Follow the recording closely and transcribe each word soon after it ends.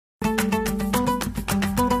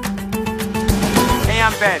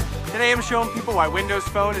Ben. Today I'm showing people why Windows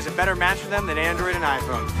Phone is a better match for them than Android and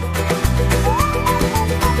iPhone.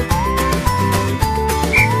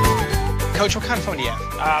 Coach, what kind of phone do you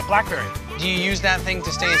have? BlackBerry. Do you use that thing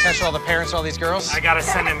to stay in touch with all the parents of all these girls? I gotta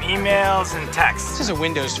send them emails and texts. This is a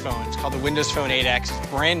Windows phone. It's called the Windows Phone 8X. It's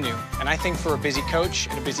brand new. And I think for a busy coach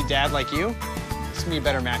and a busy dad like you, it's gonna be a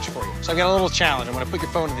better match for you. So I've got a little challenge. I'm gonna put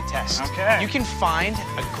your phone to the test. Okay. You can find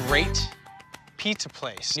a great pizza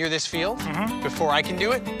place near this field. Before I can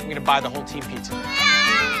do it, I'm gonna buy the whole team pizza.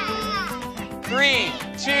 3,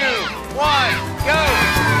 2, 1, go!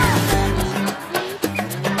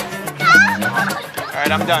 All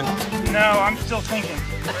right, I'm done. No, I'm still thinking.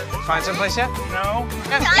 Find someplace yet? No.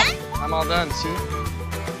 Yeah. I'm all done, see?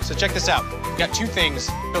 So check this out. We've got two things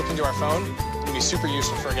built into our phone. It's gonna be super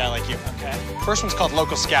useful for a guy like you. Okay. First First one's called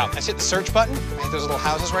Local Scout. I just hit the search button, I hit those little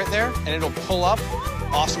houses right there, and it'll pull up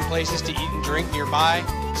awesome places to eat and drink nearby,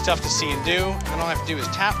 stuff to see and do. And all I have to do is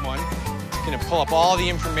tap one. It's gonna pull up all the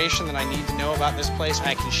information that I need to know about this place, and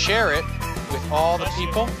I can share it with all the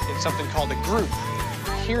people in something called a group.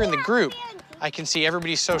 Here in the group, I can see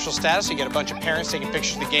everybody's social status. You get a bunch of parents taking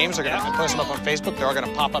pictures of the games. They're gonna post them up on Facebook. They're all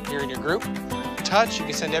gonna pop up here in your group. Touch, you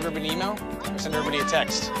can send everybody an email or send everybody a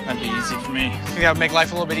text. That'd be easy for me. Think that would make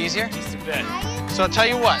life a little bit easier? Just a bit. So I'll tell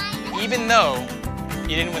you what, even though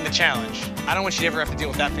you didn't win the challenge, I don't want you to ever have to deal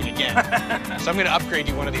with that thing again. So I'm gonna upgrade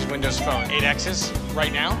you one of these Windows Phone 8Xs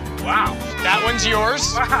right now. Wow. That one's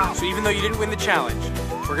yours. Wow. So even though you didn't win the challenge,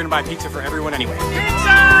 we're gonna buy pizza for everyone anyway.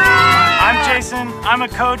 I'm Jason, I'm a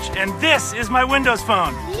coach, and this is my Windows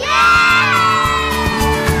Phone. Yeah!